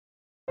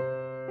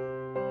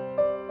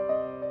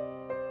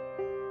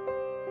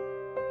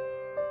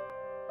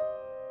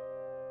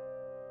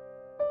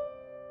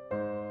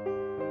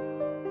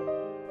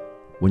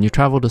when you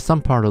travel to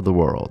some part of the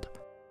world,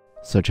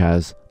 such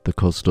as the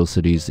coastal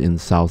cities in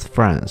South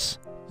France,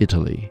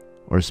 Italy,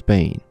 or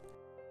Spain,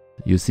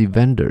 you see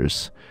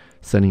vendors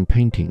selling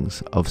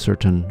paintings of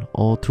certain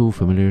all too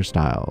familiar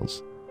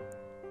styles.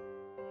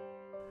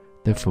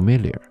 They're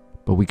familiar,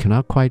 but we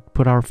cannot quite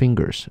put our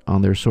fingers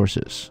on their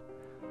sources.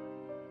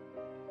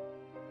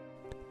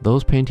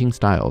 Those painting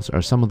styles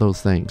are some of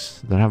those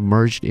things that have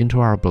merged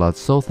into our blood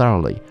so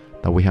thoroughly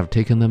that we have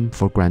taken them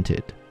for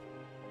granted.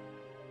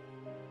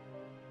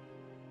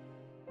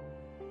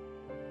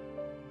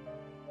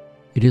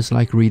 It is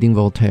like reading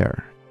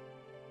Voltaire.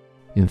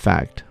 In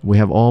fact, we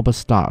have all but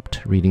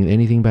stopped reading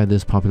anything by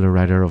this popular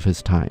writer of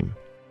his time.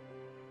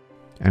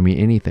 I mean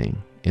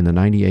anything in the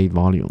 98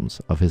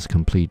 volumes of his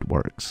complete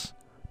works,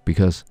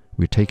 because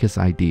we take his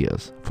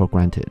ideas for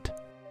granted,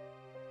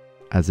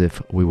 as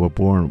if we were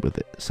born with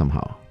it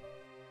somehow.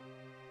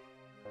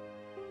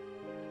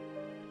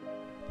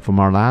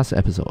 From our last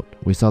episode,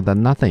 we saw that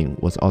nothing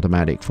was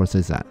automatic for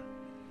Cézanne,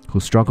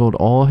 who struggled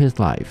all his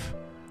life,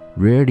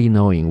 rarely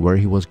knowing where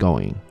he was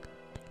going,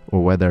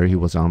 or whether he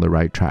was on the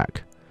right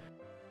track.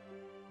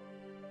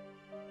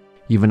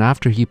 Even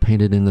after he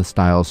painted in the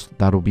styles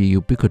that will be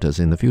ubiquitous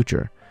in the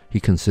future, he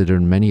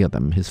considered many of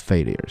them his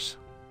failures.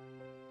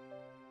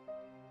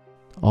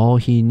 All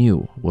he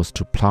knew was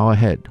to plow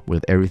ahead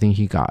with everything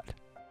he got.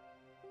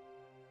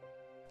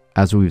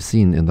 As we've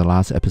seen in the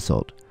last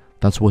episode,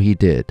 that's what he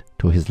did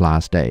to his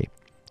last day,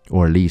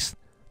 or at least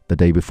the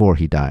day before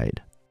he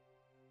died.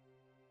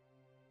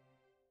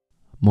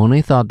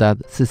 Monet thought that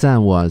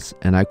Cézanne was,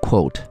 and I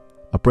quote,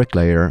 a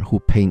bricklayer who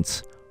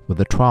paints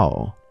with a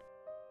trowel.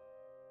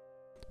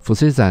 For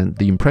Cézanne,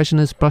 the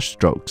Impressionist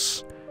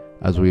brushstrokes,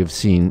 as we have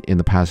seen in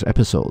the past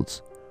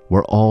episodes,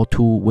 were all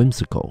too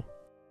whimsical,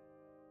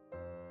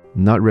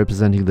 not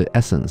representing the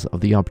essence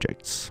of the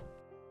objects.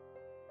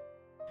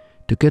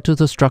 To get to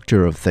the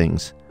structure of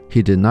things,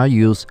 he did not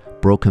use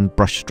broken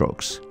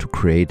brushstrokes to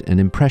create an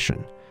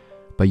impression,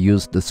 but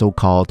used the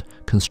so-called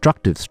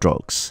constructive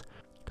strokes,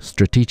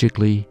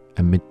 strategically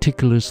and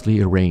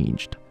meticulously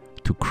arranged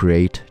to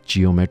create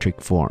geometric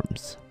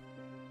forms.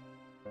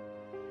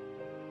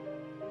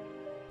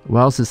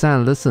 While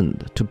Cézanne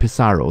listened to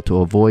Pissarro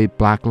to avoid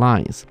black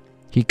lines,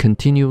 he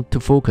continued to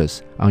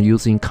focus on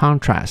using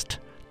contrast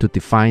to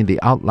define the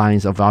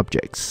outlines of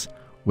objects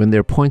when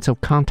their points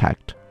of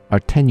contact are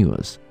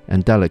tenuous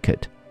and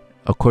delicate,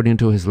 according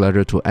to his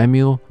letter to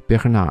Émile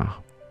Bernard.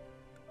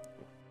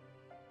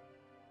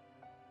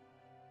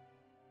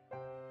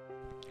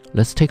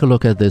 Let's take a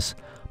look at this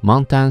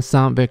Montagne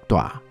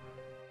Sainte-Victoire.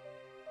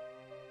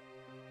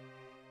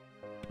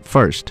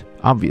 First,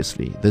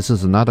 obviously, this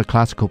is not a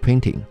classical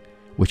painting,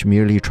 which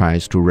merely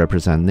tries to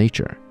represent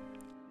nature.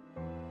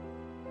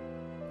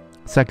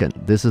 Second,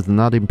 this is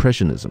not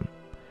Impressionism,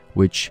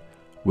 which,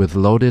 with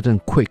loaded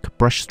and quick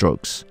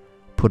brushstrokes,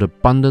 put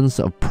abundance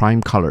of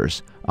prime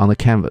colors on the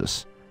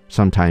canvas,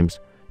 sometimes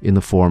in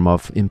the form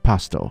of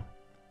impasto.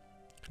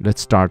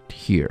 Let's start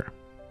here.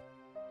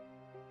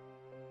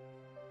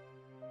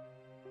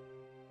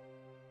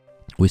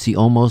 We see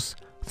almost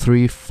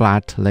 3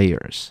 flat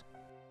layers.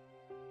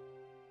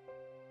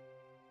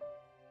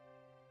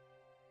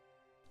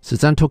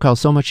 Cézanne took out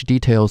so much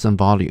details and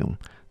volume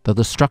that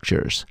the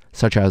structures,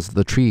 such as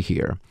the tree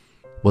here,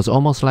 was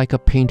almost like a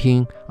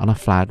painting on a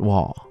flat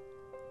wall.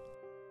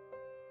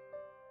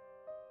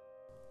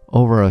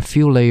 Over a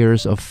few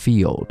layers of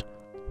field,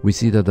 we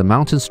see that the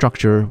mountain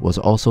structure was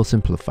also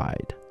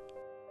simplified.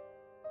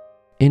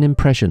 In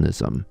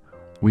Impressionism,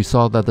 we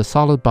saw that the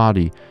solid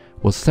body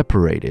was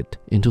separated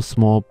into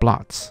small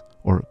blots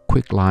or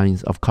quick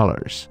lines of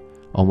colors,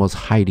 almost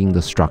hiding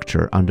the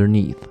structure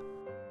underneath.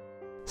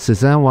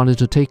 Cézanne wanted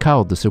to take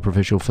out the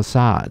superficial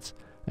facades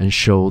and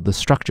show the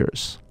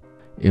structures,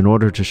 in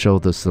order to show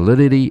the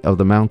solidity of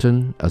the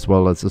mountain as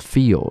well as the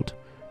field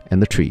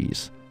and the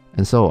trees,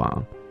 and so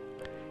on.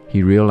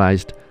 He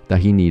realized that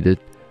he needed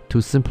to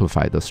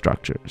simplify the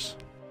structures.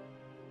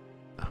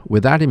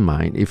 With that in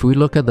mind, if we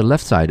look at the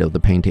left side of the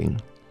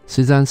painting,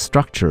 Cézanne's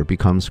structure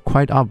becomes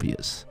quite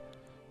obvious.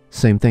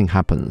 Same thing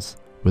happens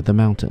with the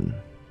mountain.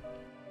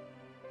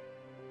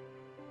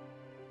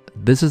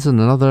 This is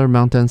another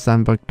Montagne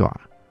Sainte-Victoire.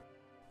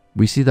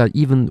 We see that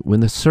even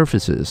when the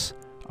surfaces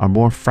are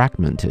more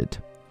fragmented,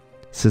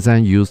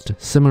 Cézanne used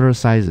similar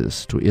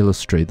sizes to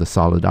illustrate the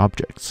solid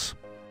objects.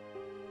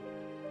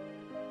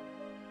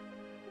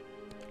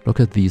 Look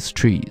at these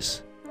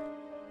trees.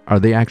 Are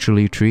they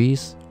actually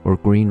trees or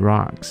green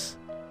rocks?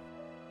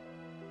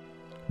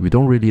 We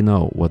don't really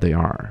know what they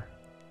are.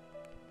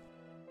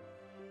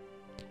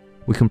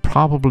 We can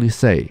probably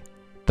say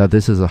that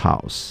this is a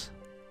house.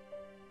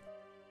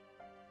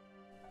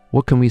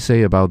 What can we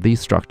say about these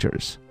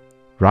structures?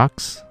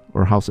 Rocks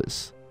or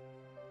houses?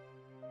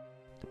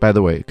 By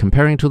the way,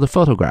 comparing to the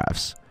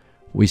photographs,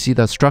 we see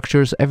that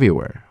structures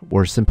everywhere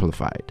were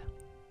simplified.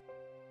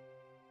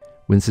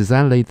 When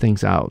Cézanne laid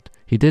things out,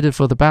 he did it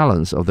for the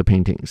balance of the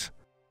paintings,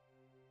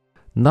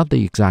 not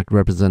the exact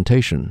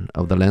representation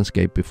of the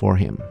landscape before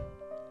him.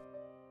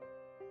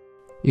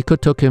 It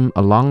could took him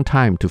a long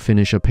time to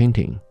finish a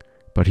painting,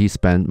 but he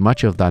spent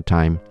much of that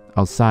time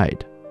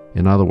outside.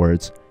 In other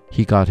words,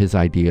 he got his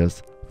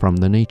ideas from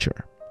the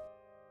nature.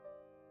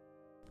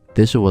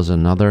 This was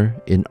another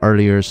in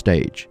earlier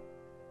stage.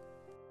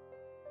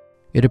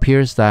 It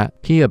appears that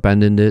he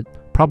abandoned it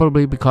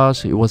probably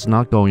because it was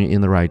not going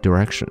in the right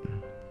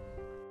direction.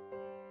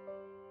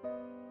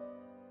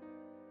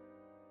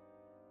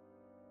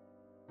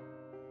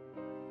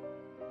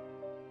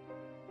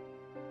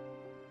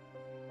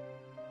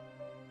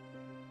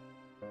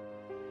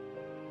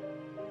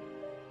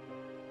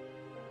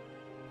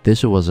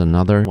 This was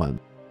another one.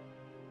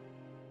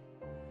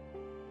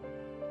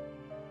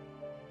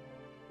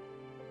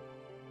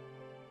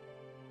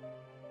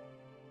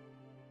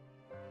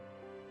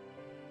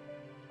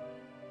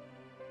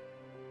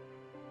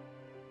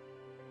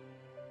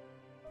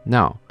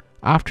 Now,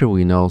 after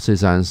we know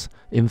Cézanne's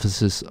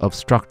emphasis of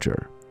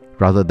structure,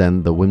 rather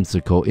than the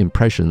whimsical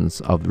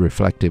impressions of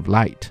reflective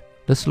light,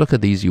 let's look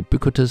at these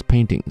ubiquitous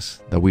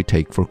paintings that we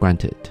take for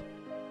granted.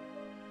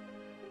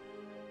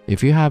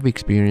 If you have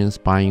experience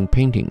buying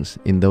paintings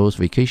in those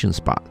vacation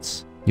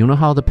spots, you know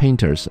how the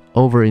painters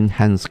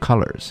over-enhance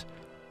colors,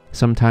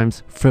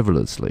 sometimes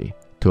frivolously,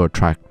 to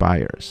attract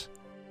buyers.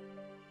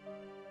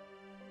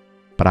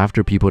 But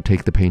after people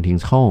take the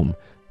paintings home,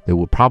 they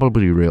will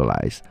probably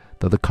realize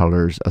that the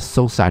colors are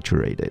so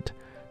saturated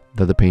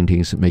that the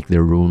paintings make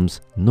their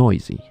rooms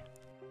noisy.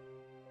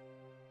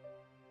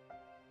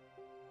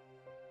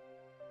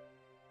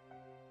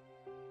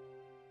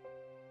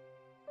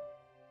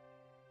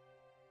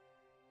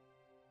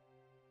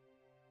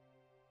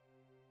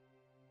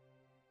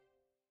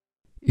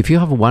 If you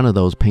have one of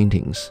those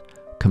paintings,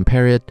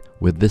 compare it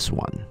with this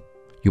one.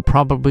 You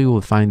probably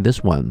will find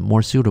this one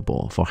more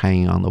suitable for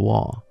hanging on the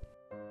wall.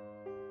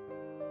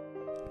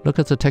 Look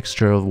at the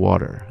texture of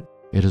water.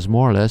 It is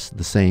more or less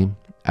the same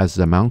as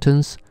the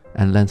mountains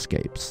and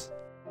landscapes.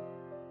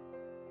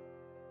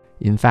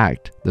 In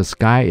fact, the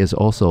sky is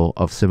also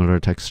of similar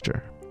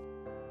texture.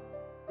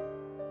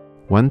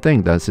 One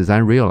thing that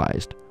Cézanne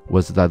realized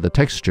was that the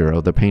texture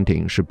of the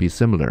painting should be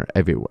similar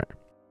everywhere.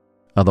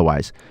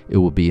 Otherwise, it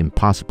would be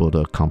impossible to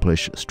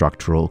accomplish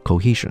structural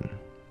cohesion.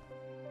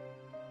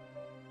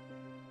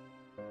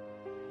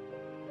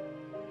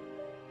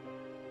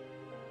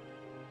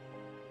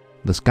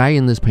 The sky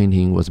in this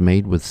painting was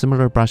made with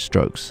similar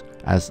brushstrokes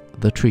as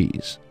the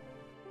trees.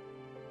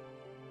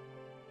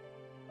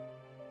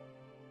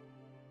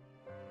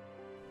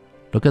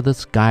 Look at the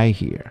sky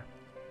here.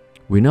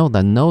 We know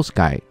that no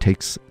sky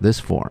takes this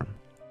form.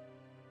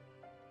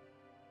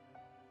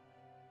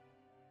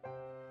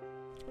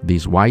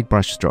 These white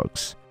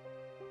brushstrokes,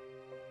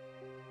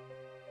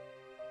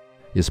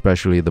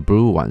 especially the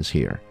blue ones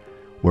here,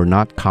 were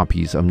not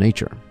copies of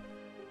nature.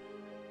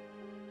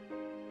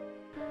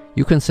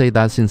 You can say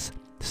that since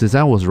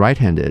Cézanne was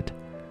right-handed,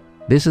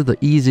 this is the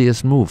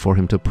easiest move for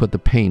him to put the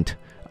paint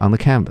on the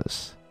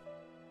canvas.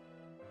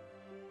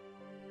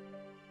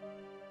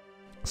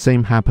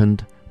 Same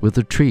happened with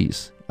the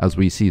trees, as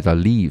we see the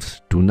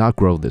leaves do not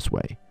grow this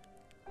way.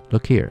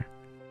 Look here.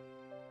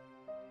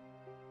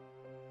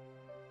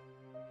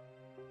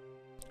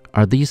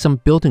 Are these some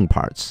building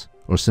parts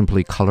or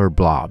simply color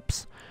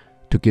blobs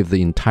to give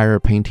the entire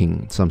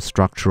painting some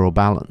structural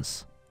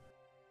balance?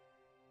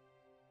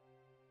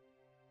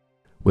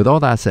 With all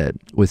that said,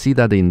 we see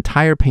that the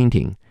entire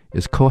painting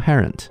is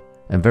coherent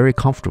and very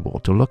comfortable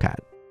to look at.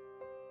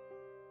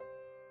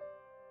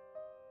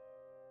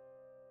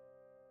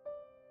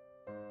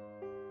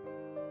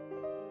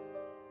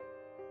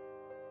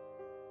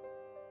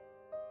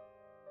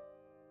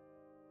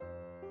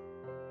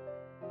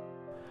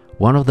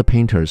 One of the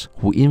painters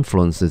who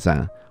influenced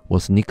Cézanne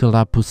was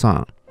Nicolas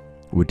Poussin.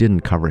 We didn't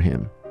cover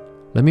him.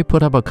 Let me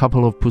put up a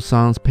couple of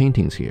Poussin's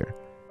paintings here.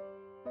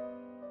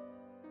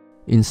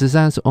 In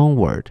Cézanne's own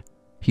word,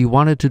 he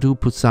wanted to do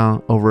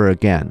Poussin over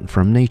again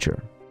from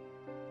nature.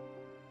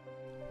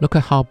 Look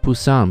at how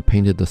Poussin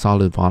painted the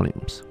solid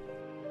volumes.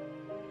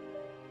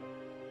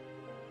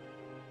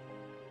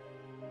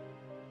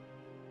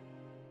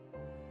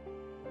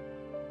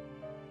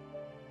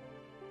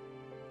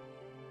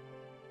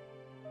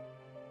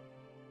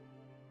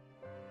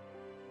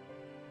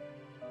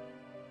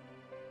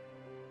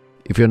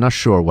 If you're not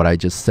sure what I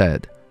just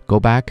said, go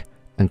back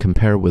and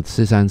compare with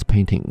Cézanne's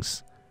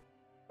paintings.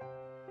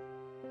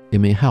 It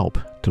may help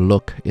to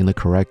look in the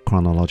correct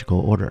chronological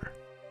order.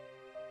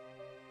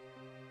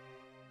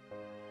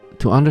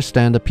 To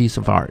understand a piece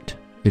of art,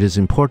 it is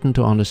important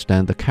to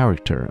understand the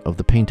character of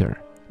the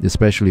painter,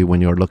 especially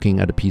when you're looking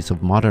at a piece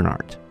of modern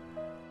art.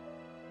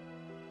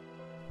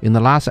 In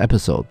the last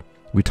episode,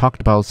 we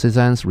talked about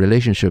Cézanne's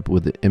relationship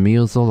with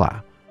Émile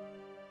Zola.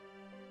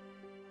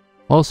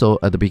 Also,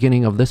 at the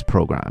beginning of this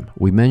program,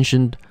 we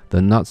mentioned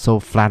the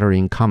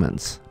not-so-flattering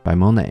comments by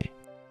Monet.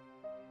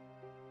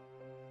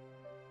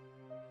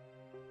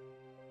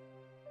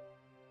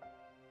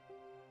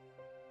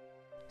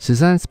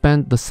 Cézanne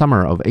spent the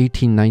summer of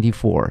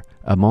 1894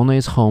 at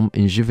Monet's home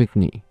in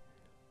Givigny.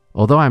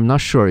 Although I'm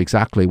not sure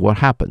exactly what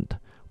happened,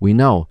 we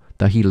know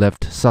that he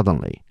left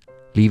suddenly,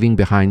 leaving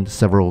behind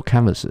several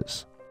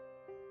canvases.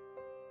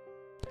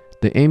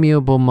 The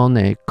amiable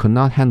Monet could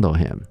not handle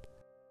him.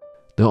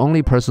 The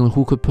only person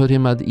who could put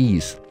him at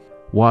ease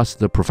was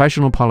the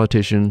professional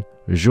politician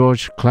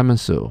Georges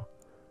Clemenceau,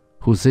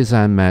 who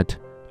Cézanne met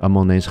at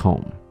Monet's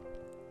home.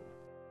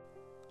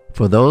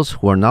 For those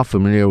who are not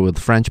familiar with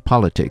French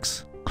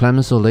politics,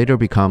 Clemenceau later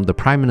became the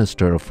Prime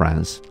Minister of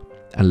France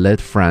and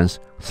led France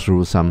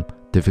through some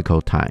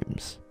difficult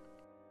times.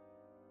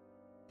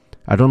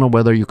 I don't know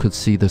whether you could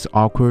see this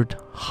awkward,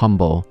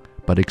 humble,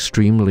 but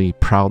extremely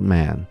proud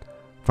man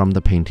from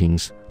the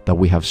paintings that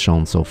we have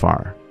shown so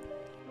far.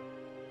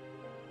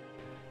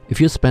 If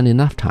you spend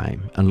enough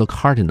time and look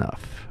hard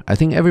enough, I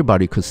think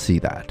everybody could see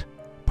that,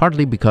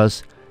 partly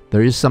because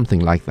there is something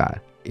like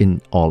that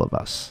in all of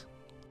us.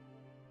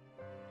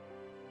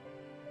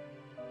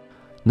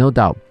 No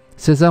doubt,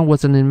 Cézanne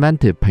was an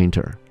inventive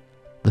painter.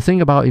 The thing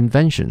about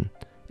invention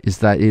is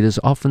that it is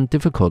often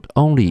difficult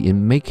only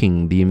in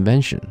making the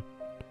invention.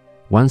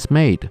 Once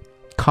made,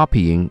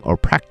 copying or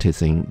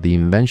practicing the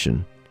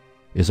invention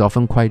is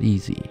often quite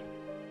easy.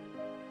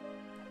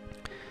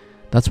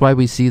 That's why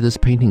we see this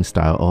painting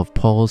style of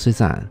Paul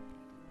Cézanne,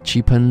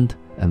 cheapened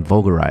and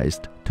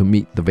vulgarized to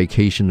meet the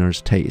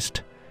vacationer's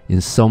taste in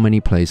so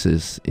many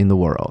places in the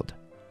world.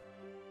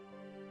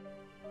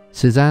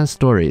 Cézanne's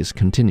stories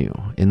continue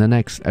in the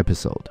next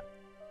episode.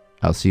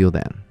 I'll see you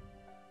then.